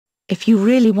If you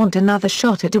really want another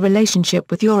shot at a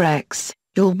relationship with your ex,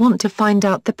 you'll want to find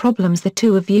out the problems the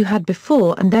two of you had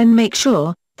before and then make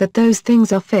sure that those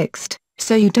things are fixed,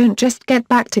 so you don't just get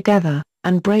back together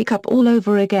and break up all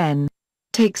over again.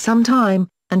 Take some time,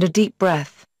 and a deep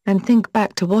breath, and think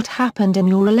back to what happened in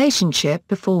your relationship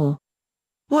before.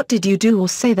 What did you do or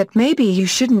say that maybe you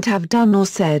shouldn't have done or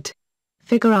said?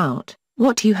 Figure out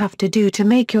what you have to do to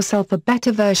make yourself a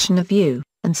better version of you,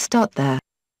 and start there.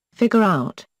 Figure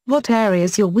out what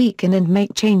areas you're weak in and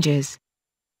make changes.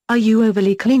 Are you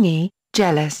overly clingy,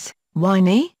 jealous,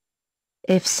 whiny?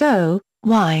 If so,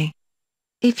 why?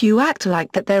 If you act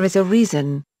like that, there is a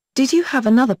reason. Did you have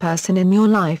another person in your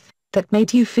life that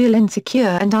made you feel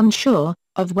insecure and unsure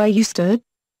of where you stood?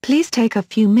 Please take a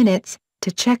few minutes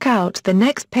to check out the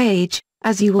next page,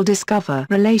 as you will discover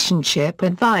relationship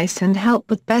advice and help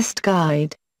with best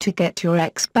guide to get your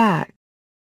ex back.